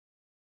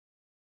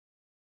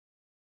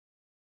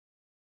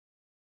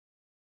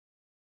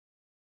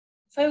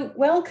So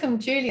welcome,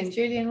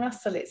 Julian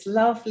Russell. It's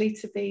lovely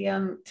to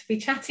be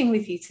chatting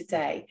with you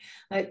today.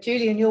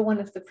 Julian, you're one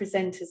of the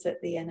presenters at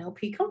the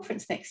NLP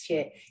conference next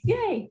year.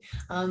 Yay!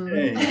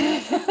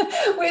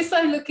 We're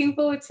so looking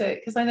forward to it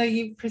because I know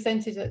you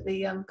presented at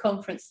the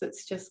conference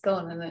that's just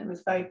gone and it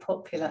was very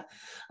popular.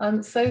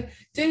 So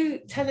do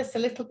tell us a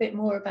little bit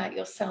more about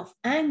yourself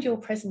and your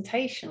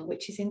presentation,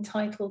 which is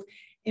entitled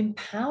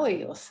 "Empower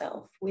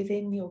Yourself with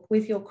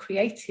your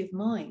Creative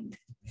Mind."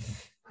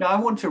 Now, I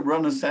want to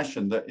run a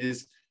session that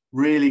is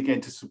really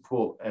going to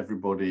support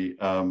everybody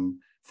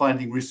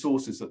finding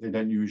resources that they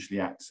don't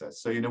usually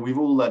access. So, we've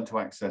all learned to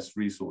access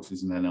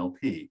resources in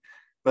NLP,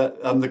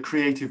 but the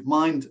creative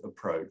mind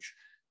approach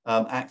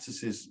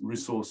accesses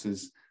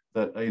resources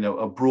that,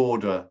 are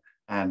broader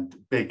and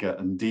bigger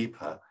and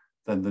deeper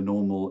than the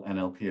normal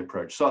NLP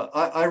approach. So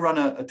I run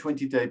a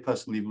 20-day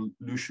personal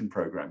evolution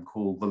program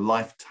called the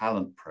Life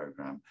Talent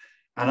Program,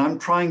 and I'm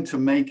trying to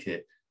make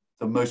it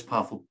the most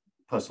powerful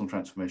personal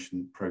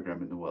transformation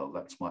program in the world.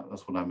 That's what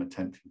I'm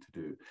attempting to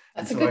do.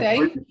 That's a good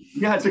aim.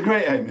 Yeah, it's a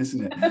great aim,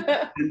 isn't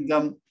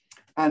it?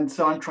 and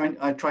so I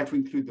try to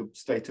include the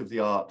state of the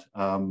art,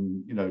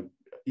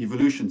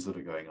 evolutions that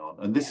are going on.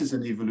 And this is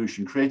an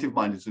evolution. Creative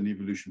mind is an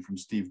evolution from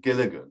Steve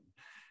Gilligan.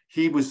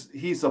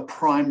 He's a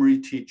primary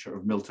teacher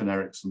of Milton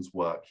Erickson's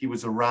work. He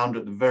was around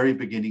at the very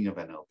beginning of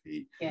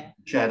NLP. Yeah.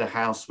 Shared a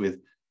house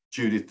with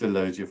Judith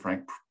Delosier,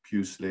 Frank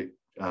Puslik,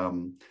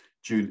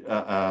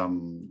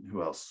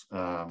 who else?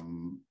 I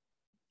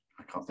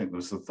can't think there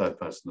was the third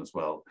person as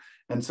well.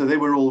 And so they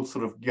were all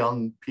sort of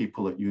young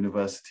people at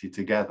university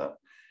together.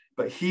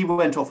 But he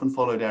went off and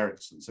followed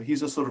Erickson. So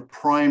he's a sort of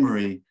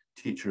primary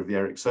teacher of the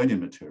Ericksonian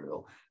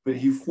material. But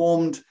he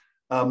formed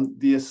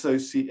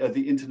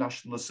the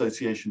International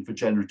Association for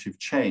Generative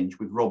Change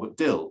with Robert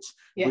Dills,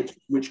 yeah.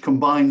 which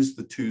combines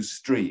the two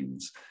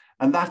streams.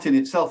 And that in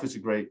itself is a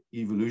great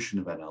evolution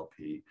of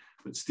NLP.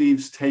 But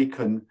Steve's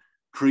taken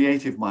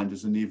creative mind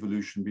as an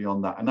evolution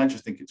beyond that. And I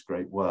just think it's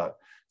great work.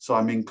 So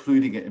I'm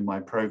including it in my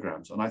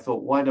programs. And I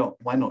thought, why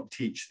not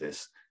teach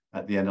this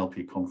at the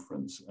NLP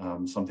conference,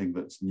 something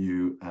that's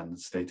new and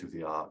state of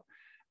the art.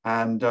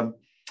 And there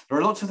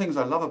are lots of things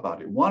I love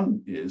about it.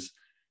 One is,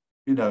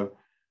 in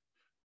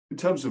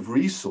terms of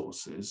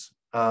resources,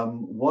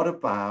 what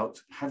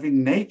about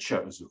having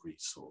nature as a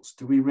resource?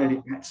 Do we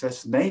really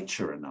access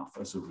nature enough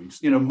as a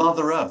resource?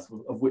 Mother Earth,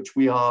 of which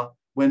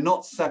we're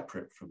not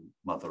separate from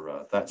Mother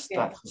Earth. That's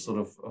sort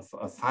of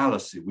a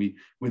fallacy.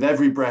 With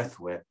every breath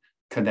we're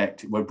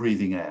connected, we're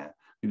breathing air.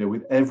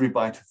 With every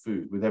bite of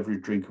food, with every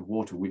drink of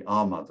water, we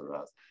are Mother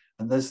Earth.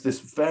 And there's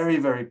this very,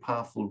 very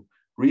powerful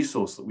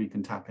resource that we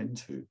can tap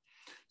into.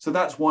 So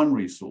that's one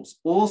resource.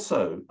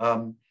 Also,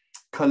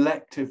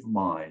 collective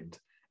mind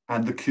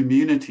and the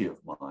community of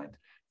mind,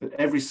 that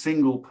every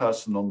single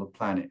person on the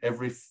planet,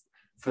 every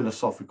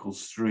philosophical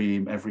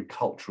stream, every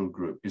cultural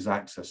group is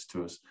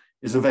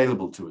is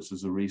available to us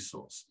as a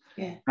resource.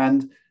 Yeah.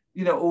 And,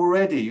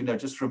 already,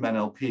 just from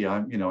NLP,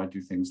 I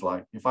do things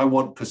like, if I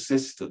want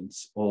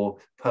persistence or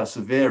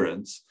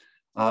perseverance,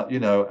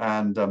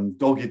 and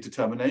dogged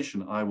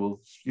determination, I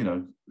will,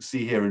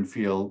 see, hear and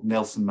feel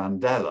Nelson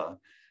Mandela.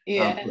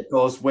 Yeah.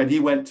 Because when he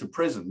went to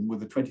prison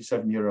with a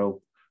 27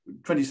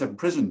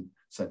 prison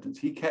sentence,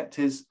 he kept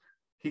his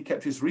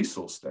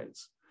resource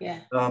states. Yeah.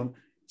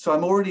 So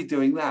I'm already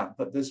doing that,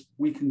 but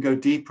we can go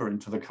deeper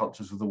into the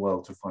cultures of the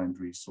world to find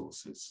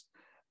resources.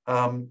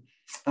 And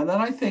then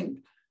I think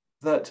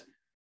that,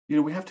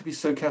 we have to be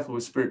so careful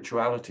with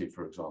spirituality,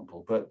 for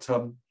example, but,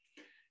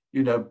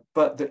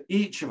 but that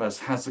each of us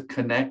has a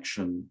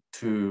connection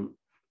to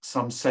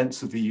some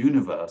sense of the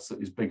universe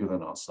that is bigger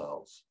than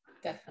ourselves.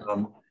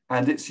 Definitely.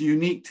 And it's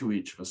unique to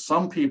each of us.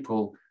 Some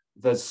people,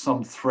 there's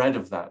some thread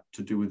of that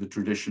to do with the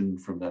tradition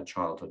from their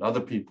childhood.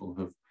 Other people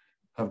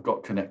have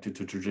got connected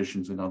to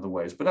traditions in other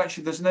ways. But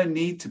actually, there's no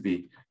need to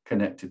be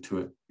connected to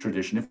a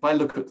tradition. If I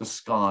look at the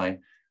sky,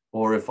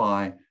 or if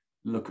I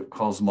look at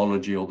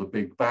cosmology or the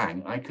Big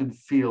Bang, I can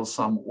feel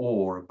some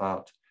awe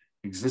about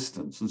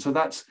existence. And so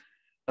that's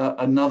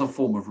another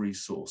form of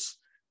resource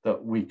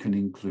that we can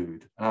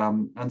include.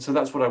 And so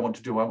that's what I want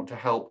to do. I want to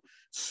help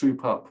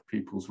soup up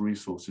people's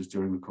resources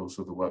during the course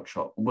of the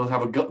workshop. And we'll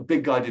have a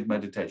big guided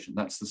meditation.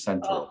 That's the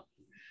center of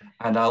it.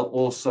 And I'll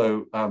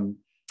also,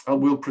 I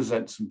will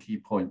present some key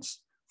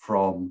points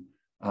from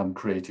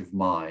Creative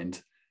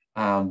Mind.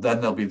 Then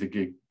there'll be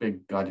the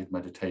big guided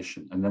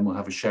meditation. And then we'll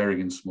have a sharing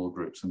in small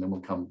groups. And then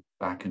we'll come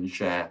back and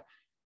share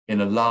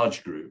in a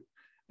large group.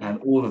 And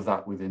all of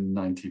that within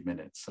 90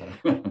 minutes. So.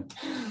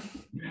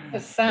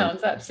 That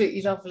sounds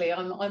absolutely lovely.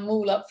 I'm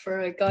all up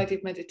for a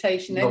guided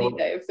meditation any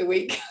day of the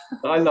week.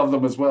 I love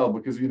them as well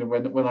because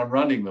when I'm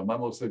running them,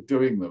 I'm also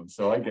doing them,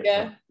 so I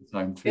get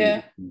time too.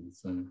 Yeah.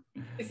 So.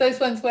 It's those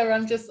ones where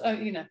I'm just,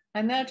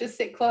 I now just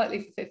sit quietly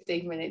for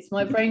 15 minutes.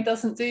 My brain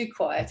doesn't do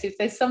quiet. If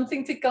there's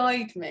something to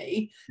guide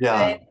me,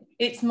 then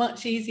it's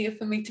much easier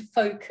for me to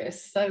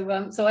focus.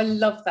 So, so I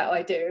love that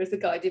idea as a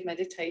guided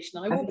meditation.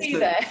 I will be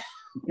there.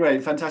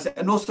 Great, fantastic.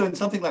 And also in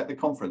something like the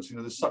conference,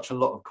 there's such a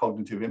lot of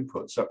cognitive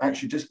input. So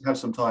actually just have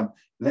some time,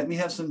 let me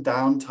have some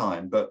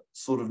downtime, but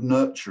sort of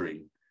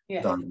nurturing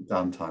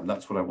downtime.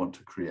 That's what I want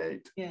to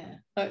create. Yeah,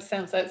 that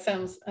sounds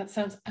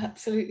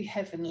absolutely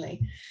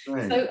heavenly.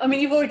 Right. So, I mean,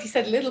 you've already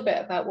said a little bit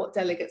about what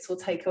delegates will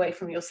take away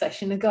from your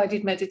session. A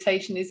guided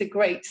meditation is a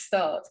great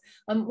start.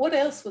 What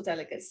else will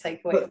delegates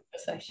take away from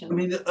your session? I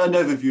mean, an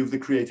overview of the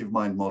creative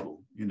mind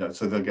model,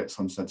 so they'll get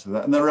some sense of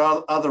that. And there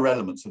are other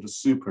elements that are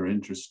super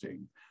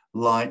interesting,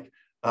 like,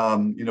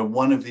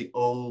 one of the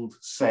old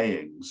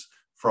sayings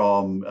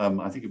from,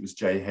 I think it was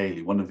Jay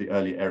Haley, one of the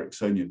early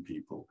Ericksonian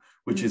people,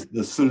 which is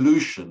the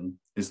solution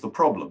is the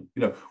problem.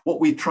 What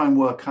we try and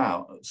work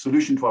out, a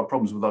solution to our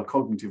problems with our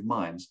cognitive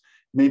minds,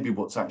 may be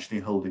what's actually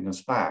holding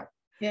us back.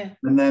 Yeah.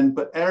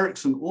 But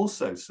Erickson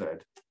also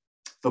said,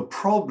 the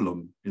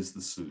problem is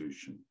the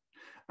solution.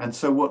 And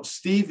so what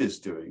Steve is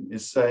doing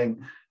is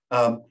saying,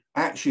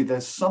 actually,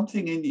 there's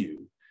something in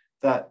you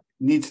that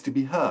needs to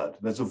be heard.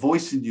 There's a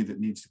voice in you that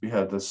needs to be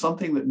heard. There's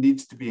something that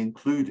needs to be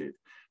included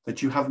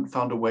that you haven't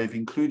found a way of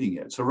including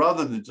yet. So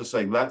rather than just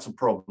saying, that's a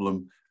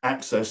problem,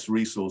 access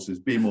resources,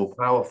 be more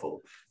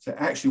powerful, so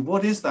actually,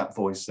 what is that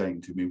voice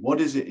saying to me?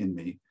 What is it in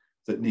me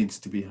that needs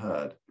to be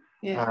heard?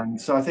 Yeah. And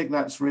so I think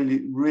that's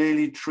really,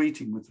 really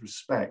treating with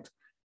respect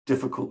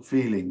difficult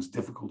feelings,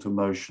 difficult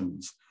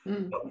emotions,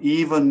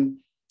 even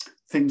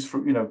things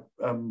from,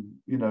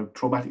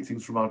 traumatic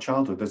things from our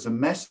childhood. There's a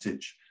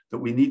message that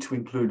we need to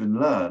include and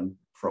learn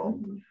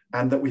from,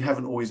 and that we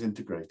haven't always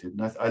integrated.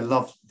 And I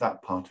love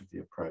that part of the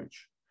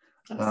approach.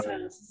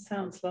 That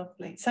sounds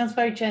lovely. Sounds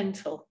very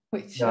gentle,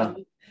 which,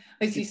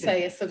 as you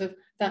say, is sort of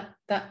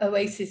that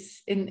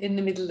oasis in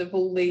the middle of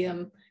all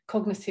the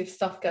cognitive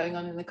stuff going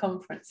on in the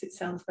conference. It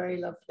sounds very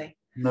lovely.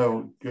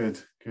 No, good.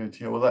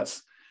 Yeah, well,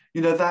 that's,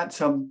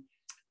 that's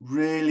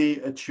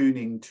really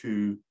attuning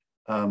to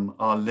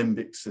our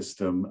limbic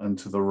system and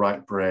to the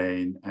right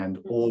brain, and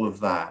all of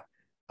that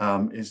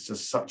is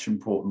just such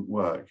important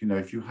work.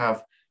 If you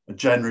have a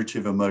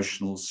generative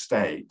emotional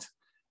state,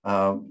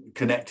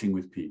 connecting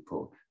with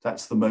people,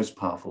 that's the most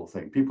powerful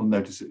thing. People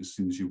notice it as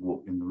soon as you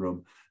walk in the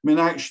room. I mean,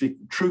 actually,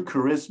 true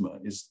charisma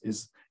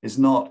is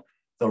not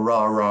the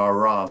rah, rah,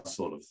 rah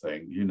sort of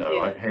thing,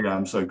 hey,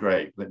 I'm so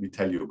great, let me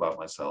tell you about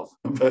myself.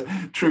 But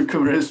true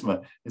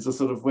charisma is a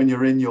sort of when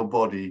you're in your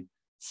body,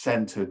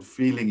 centered,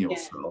 feeling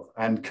yourself,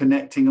 and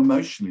connecting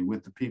emotionally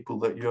with the people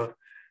that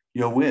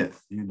you're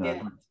with,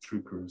 that's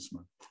true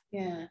charisma.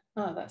 Yeah.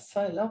 Oh, that's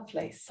so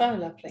lovely. So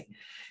lovely.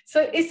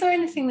 So is there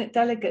anything that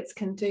delegates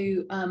can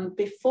do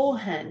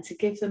beforehand to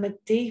give them a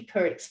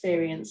deeper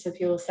experience of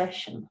your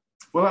session?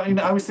 Well,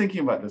 I was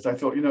thinking about this. I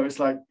thought, it's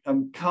like,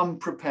 come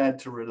prepared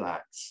to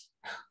relax.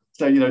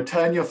 So,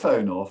 turn your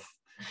phone off,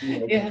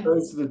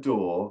 close the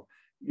door,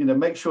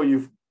 make sure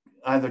you've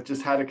either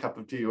just had a cup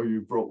of tea or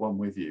you've brought one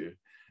with you,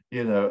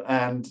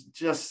 and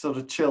just sort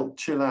of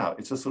chill out.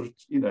 It's a sort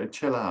of,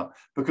 chill out,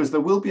 because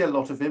there will be a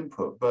lot of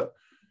input, but,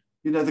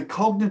 the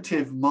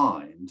cognitive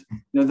mind,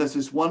 there's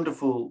this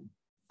wonderful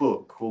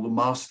book called The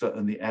Master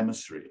and the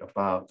Emissary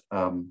about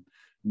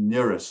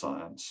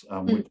neuroscience,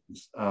 which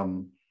is,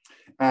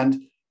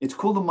 and it's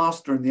called The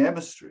Master and the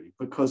Emissary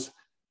because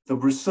the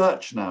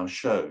research now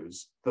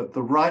shows that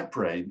the right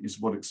brain is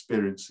what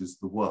experiences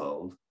the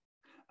world,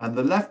 and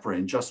the left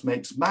brain just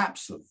makes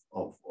maps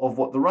of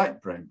what the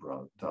right brain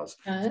does.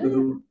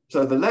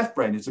 So the left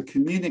brain is a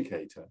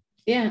communicator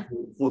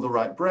for the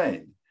right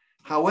brain.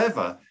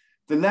 However,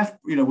 the left,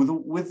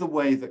 with the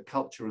way that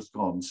culture has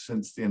gone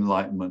since the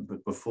Enlightenment,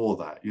 but before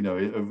that,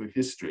 over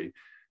history,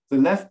 the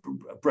left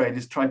brain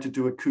is trying to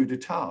do a coup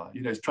d'etat,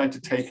 it's trying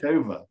to take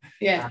over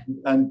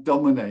and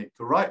dominate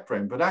the right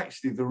brain. But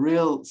actually, the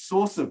real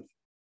source of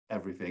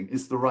everything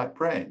is the right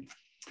brain.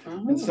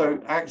 And so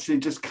actually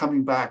just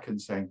coming back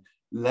and saying,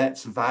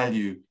 let's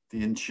value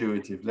the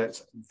intuitive,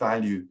 let's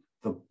value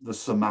the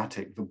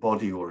somatic, the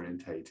body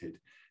orientated,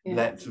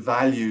 let's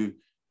value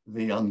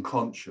the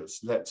unconscious,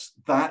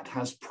 that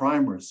has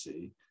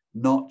primacy,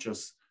 not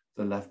just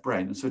the left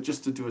brain. And so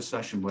just to do a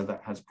session where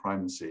that has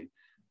primacy,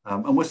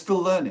 and we're still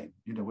learning,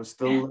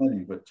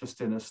 learning, but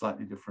just in a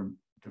slightly different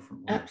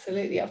way.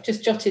 Absolutely. I've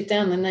just jotted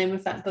down the name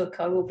of that book.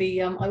 I will be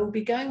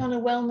going on a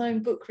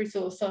well-known book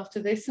resource after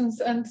this and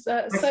searching it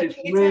out.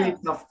 It's a really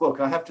tough book.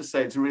 I have to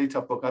say, it's a really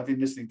tough book. I've been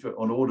listening to it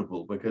on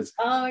Audible because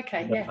I'm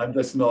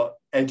just not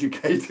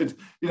educated.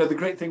 The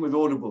great thing with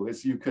Audible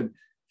is you can,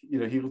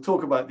 he'll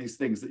talk about these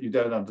things that you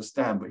don't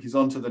understand, but he's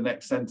on to the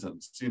next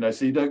sentence,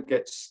 so you don't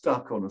get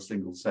stuck on a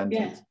single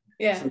sentence.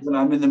 So then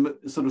I'm in the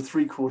sort of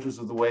 3/4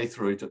 of the way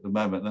through it at the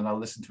moment, and then I'll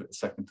listen to it a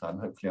second time.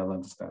 Hopefully I'll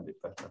understand it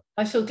better.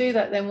 I shall do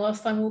that then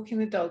whilst I'm walking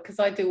the dog, because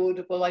I do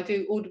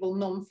Audible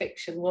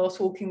non-fiction whilst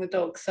walking the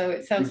dog. So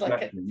it sounds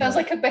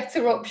like a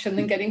better option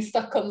than getting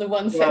stuck on the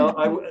one sentence.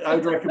 Well, I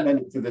would recommend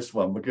it for this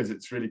one because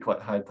it's really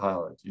quite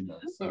high-powered,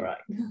 So. All right.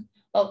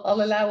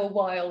 I'll allow a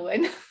while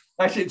then.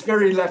 Actually, it's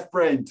very left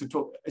brain to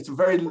talk. It's a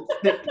very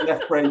thick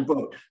left brain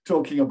book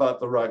talking about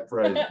the right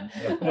brain.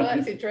 Well,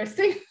 that's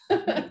interesting.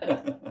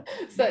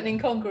 Certain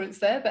incongruence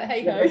there, but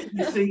hey ho.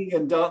 Singing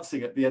and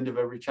dancing at the end of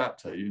every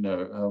chapter,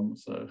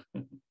 so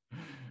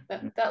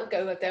that'll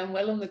go down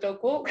well on the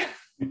dog walk.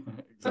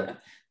 Exactly.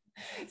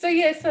 So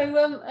yeah, so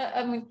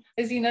I mean,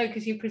 as you know,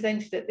 because you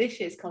presented at this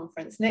year's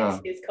conference,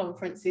 next year's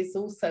conference is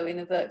also in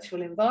a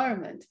virtual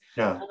environment.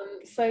 Yeah.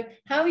 So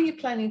how are you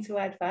planning to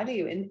add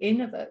value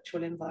in a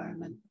virtual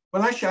environment?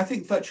 Well, actually, I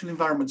think virtual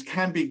environments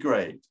can be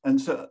great. And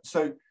so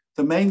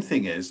the main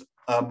thing is,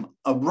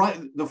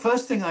 the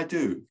first thing I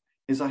do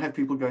is I have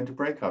people go into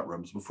breakout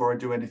rooms before I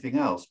do anything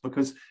else,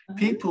 because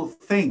people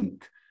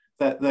think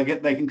that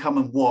they can come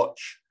and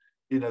watch,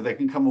 they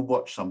can come and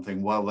watch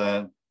something while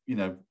they're,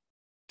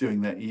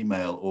 doing their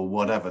email or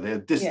whatever. They're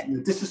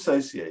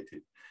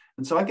disassociated.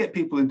 And so I get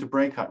people into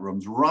breakout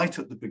rooms right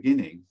at the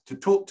beginning to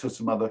talk to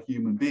some other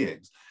human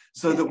beings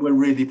so that we're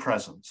really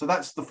present. So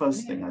that's the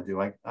first thing I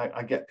do.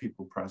 I get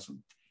people present.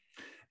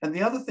 And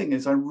the other thing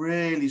is I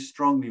really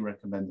strongly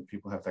recommend that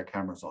people have their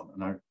cameras on,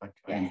 and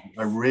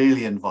I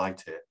really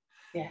invite it.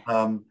 Yeah.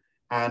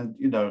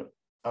 And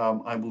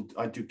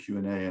I do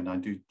Q&A and I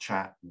do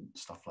chat and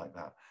stuff like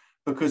that,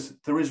 because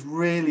there is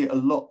really a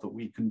lot that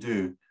we can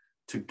do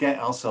to get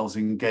ourselves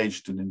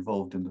engaged and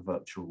involved in the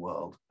virtual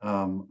world.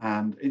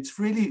 And it's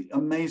really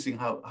amazing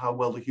how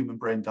well the human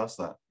brain does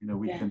that.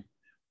 We can,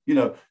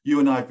 you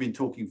and I have been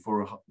talking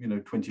for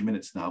 20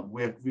 minutes now.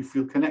 We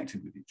feel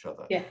connected with each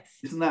other. Yes.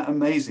 Isn't that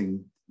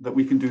amazing that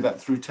we can do that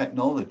through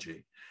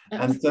technology?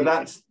 Absolutely.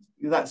 And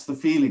so that's the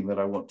feeling that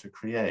I want to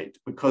create,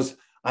 because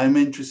I'm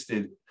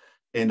interested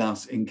in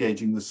us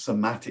engaging the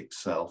somatic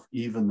self,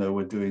 even though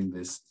we're doing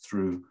this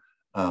through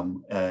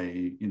an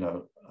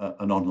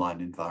online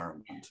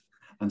environment.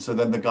 And so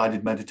then the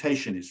guided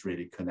meditation is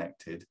really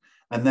connected.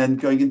 And then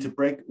going into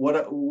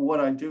what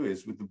I do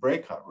is with the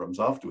breakout rooms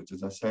afterwards,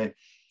 is I say,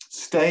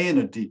 stay in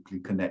a deeply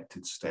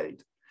connected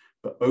state,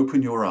 but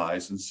open your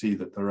eyes and see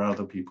that there are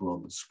other people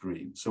on the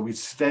screen. So we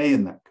stay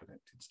in that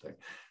connected state.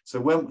 So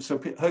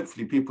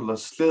hopefully people are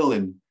still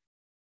in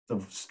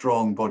the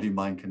strong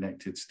body-mind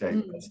connected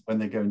state when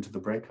they go into the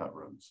breakout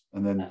rooms,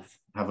 and then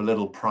have a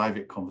little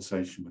private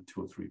conversation with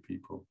 2 or 3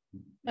 people.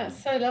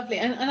 That's so lovely.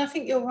 And I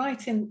think you're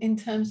right in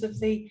terms of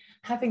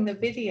having the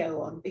video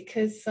on,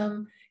 because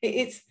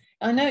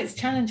I know it's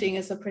challenging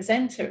as a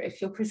presenter if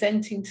you're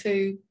presenting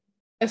to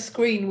a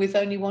screen with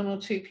only 1 or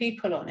 2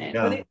 people on it.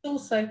 But it's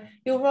also,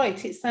 you're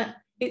right, it's that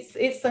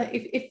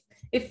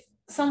if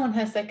someone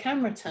has their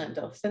camera turned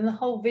off, then the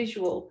whole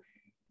visual,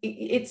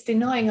 it's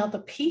denying other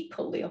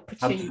people the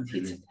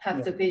opportunity to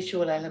have the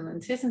visual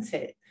element, isn't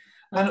it?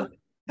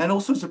 And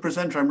also as a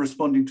presenter, I'm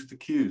responding to the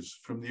cues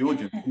from the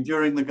audience. And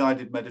during the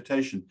guided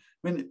meditation,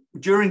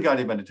 during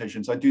guided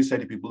meditations, I do say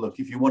to people, look,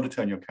 if you want to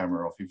turn your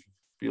camera off, if you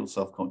feel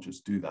self-conscious,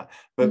 do that.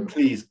 But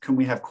please, can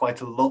we have quite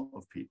a lot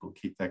of people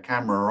keep their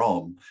camera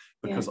on,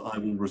 because I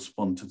will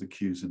respond to the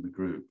cues in the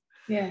group.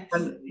 Yes.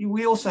 And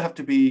we also have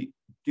to be,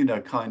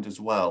 kind as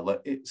well.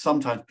 That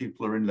sometimes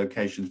people are in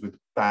locations with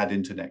bad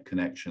internet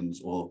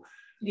connections, or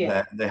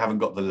they haven't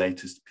got the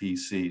latest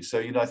PC. So,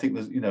 I think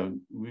there's,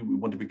 we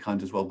want to be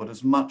kind as well. But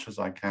as much as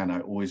I can, I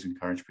always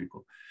encourage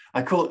people.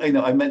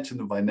 I mention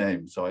them by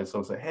name. So I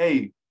sort of say,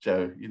 hey,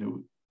 Joe,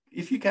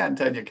 if you can,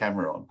 turn your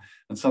camera on.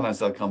 And sometimes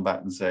they'll come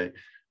back and say,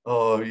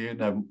 oh,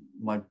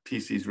 my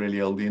PC is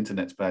really old, the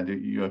internet's bad. Are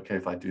you okay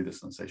if I do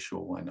this? And I say,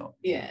 sure, why not?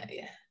 Yeah.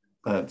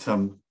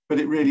 But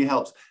it really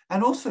helps.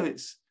 And also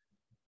it's,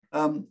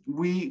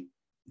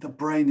 the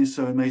brain is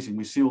so amazing.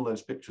 We see all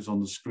those pictures on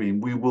the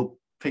screen. We will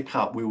pick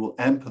up, we will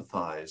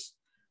empathize,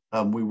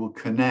 we will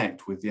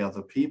connect with the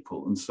other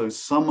people. And so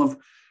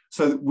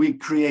so we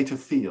create a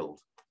field.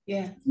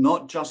 Yeah.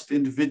 Not just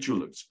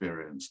individual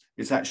experience.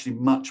 It's actually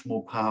much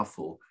more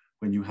powerful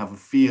when you have a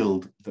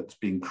field that's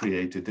being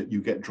created, that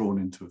you get drawn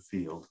into a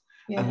field.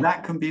 Yeah. And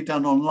that can be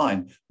done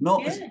online,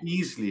 not as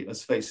easily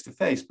as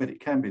face-to-face, but it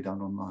can be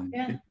done online.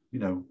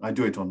 Yeah. I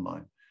do it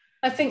online.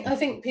 I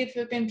think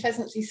people have been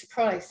pleasantly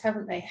surprised,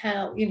 haven't they?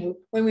 How,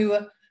 when we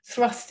were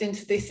thrust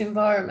into this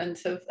environment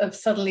of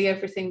suddenly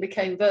everything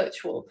became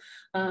virtual.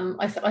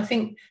 I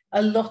think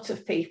a lot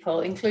of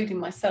people, including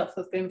myself,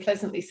 have been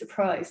pleasantly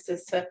surprised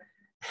as to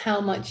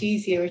how much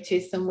easier it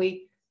is than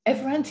we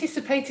ever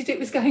anticipated it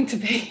was going to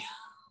be.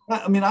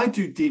 I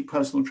do deep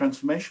personal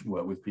transformation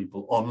work with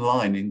people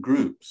online in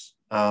groups,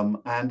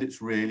 and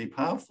it's really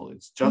powerful.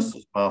 It's just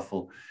as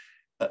powerful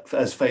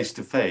as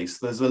face-to-face.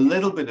 There's a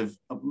little bit of,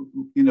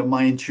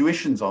 my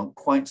intuitions aren't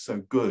quite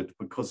so good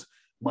because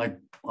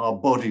our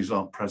bodies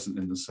aren't present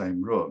in the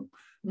same room.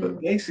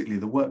 But basically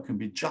the work can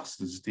be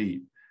just as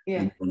deep in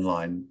an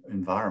online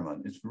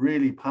environment. It's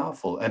really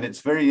powerful, and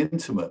it's very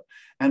intimate.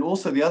 And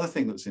also the other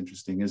thing that's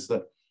interesting is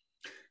that,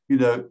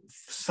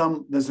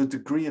 there's a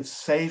degree of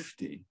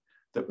safety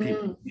that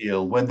people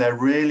feel when they're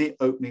really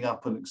opening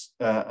up and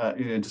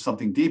into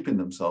something deep in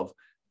themselves,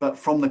 but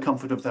from the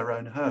comfort of their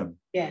own home.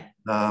 Yeah.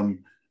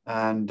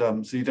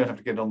 So you don't have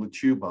to get on the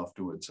tube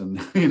afterwards and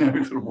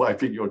sort of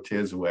wiping your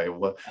tears away,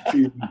 or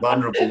feeling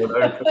vulnerable and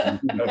open.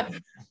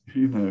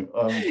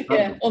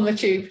 On the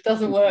tube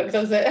doesn't work,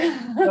 does it?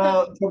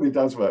 Well, it probably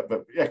does work,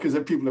 but because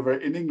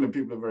in England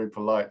people are very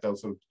polite. They'll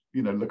sort of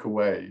look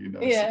away,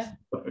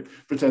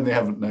 pretend they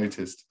haven't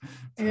noticed.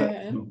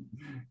 But,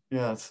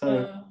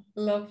 so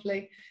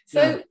Lovely.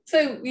 So,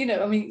 you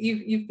know, I mean,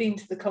 you've been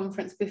to the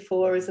conference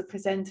before as a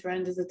presenter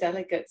and as a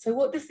delegate. So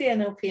what does the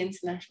NLP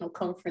International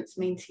Conference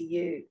mean to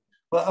you?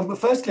 Well,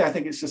 firstly, I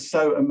think it's just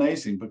so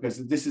amazing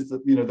because this is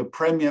the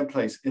premier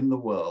place in the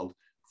world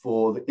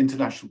for the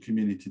international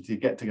community to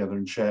get together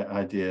and share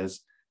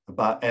ideas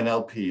about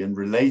NLP and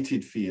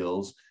related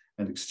fields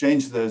and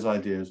exchange those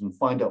ideas and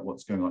find out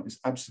what's going on. It's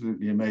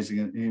absolutely amazing.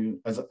 And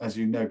as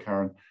you know,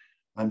 Karen,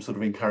 I'm sort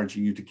of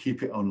encouraging you to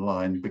keep it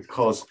online,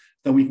 because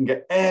then we can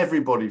get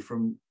everybody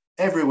from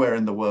everywhere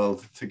in the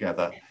world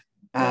together.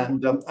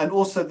 And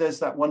also there's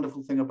that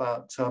wonderful thing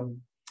about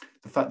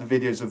the fact the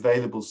video is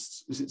available,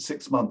 is it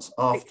 6 months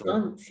after? 6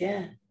 months,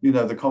 yeah. You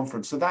know, the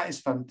conference. So that is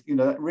fun. You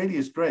know, that really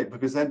is great,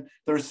 because then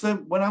there are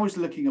when I was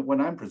looking at when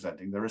I'm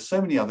presenting, there are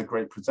so many other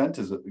great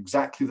presenters at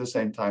exactly the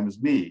same time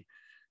as me,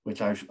 which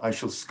I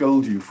shall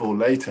scold you for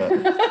later.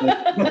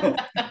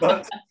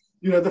 But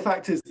you know, the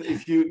fact is that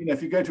if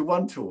you go to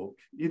one talk,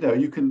 you know,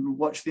 you can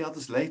watch the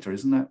others later.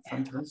 Isn't that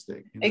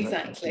fantastic? You know,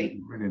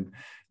 exactly. Brilliant.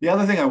 The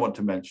other thing I want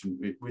to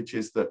mention, which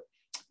is that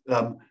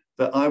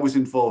that I was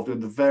involved in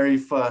the very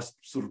first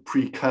sort of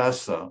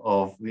precursor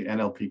of the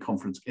NLP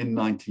conference in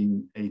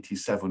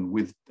 1987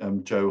 with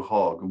Joe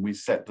Hogg, and we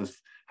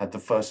had the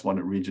first one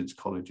at Regent's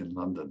College in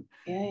London.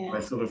 Yeah.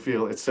 I sort of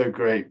feel it's so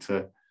great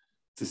to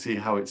see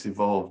how it's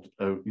evolved,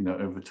 you know,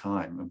 over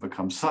time and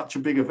become such a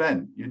big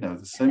event. You know,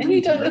 there's so many. And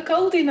you don't look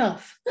old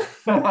enough.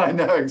 I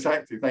know,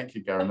 exactly. Thank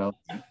you, Karen.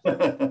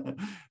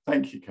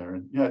 Thank you,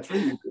 Karen. Yeah, it's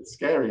really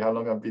scary how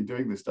long I've been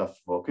doing this stuff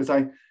for, because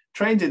I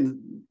trained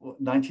in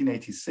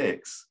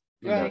 1986,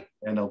 right,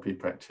 NLP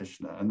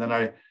practitioner, and then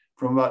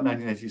from about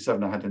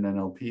 1987, I had an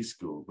NLP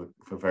school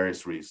for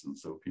various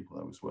reasons. There were people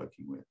I was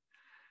working with,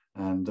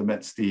 and I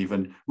met Steve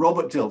and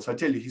Robert Dilts. I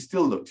tell you, he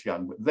still looked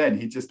young, but then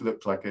he just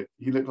looked like a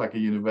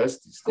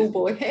university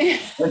schoolboy.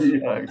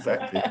 Yeah,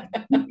 exactly.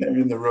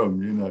 In the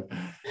room, you know.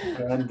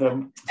 And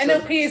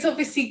NLP is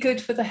obviously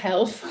good for the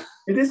health.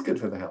 It is good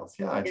for the health.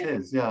 Yeah, it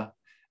is. Yeah.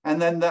 And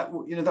then that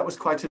was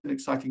quite an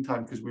exciting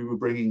time, because we were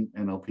bringing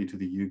NLP to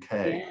the UK.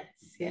 Yes,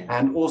 yeah.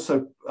 And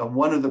also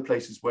one of the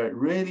places where it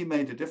really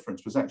made a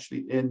difference was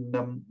actually in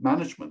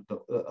management,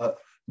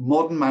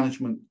 modern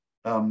management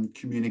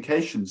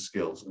communication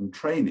skills and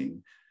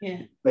training.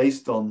 Yeah.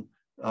 Based on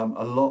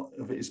a lot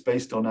of it is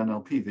based on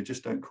NLP. They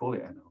just don't call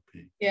it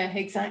NLP. Yeah,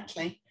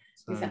 exactly.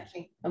 So,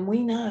 exactly. And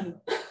we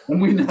know.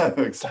 And we know,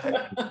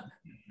 exactly.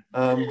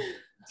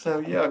 So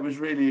yeah, it was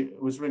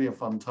really a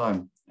fun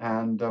time.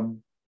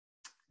 And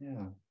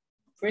yeah.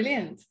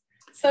 Brilliant.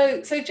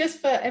 So just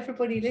for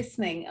everybody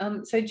listening,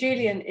 so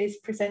Julian is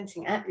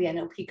presenting at the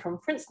NLP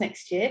conference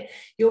next year.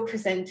 You're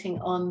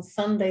presenting on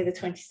Sunday, the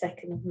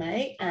 22nd of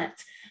May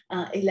at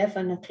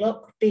 11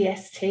 o'clock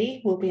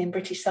BST. We'll be in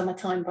British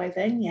summertime by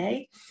then,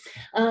 yay.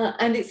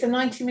 And it's a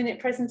 90-minute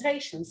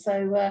presentation.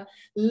 So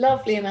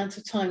lovely amount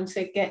of time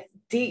to get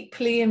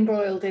deeply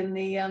embroiled in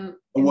the a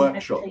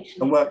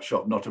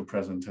workshop, not a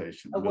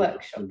presentation.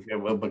 Workshop.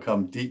 We'll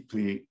become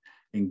deeply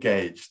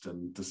engaged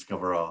and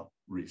discover our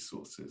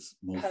resources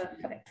more.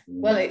 Perfect.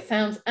 Well, it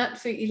sounds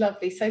absolutely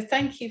lovely. So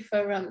thank you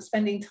for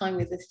spending time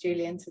with us,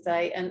 Julian,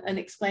 today and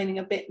explaining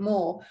a bit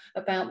more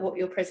about what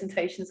your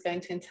presentation is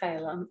going to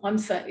entail. I'm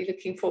certainly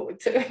looking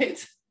forward to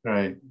it.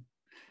 Great.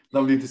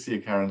 Lovely to see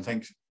you, Karen.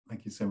 Thank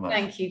you so much.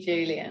 Thank you,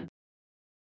 Julian.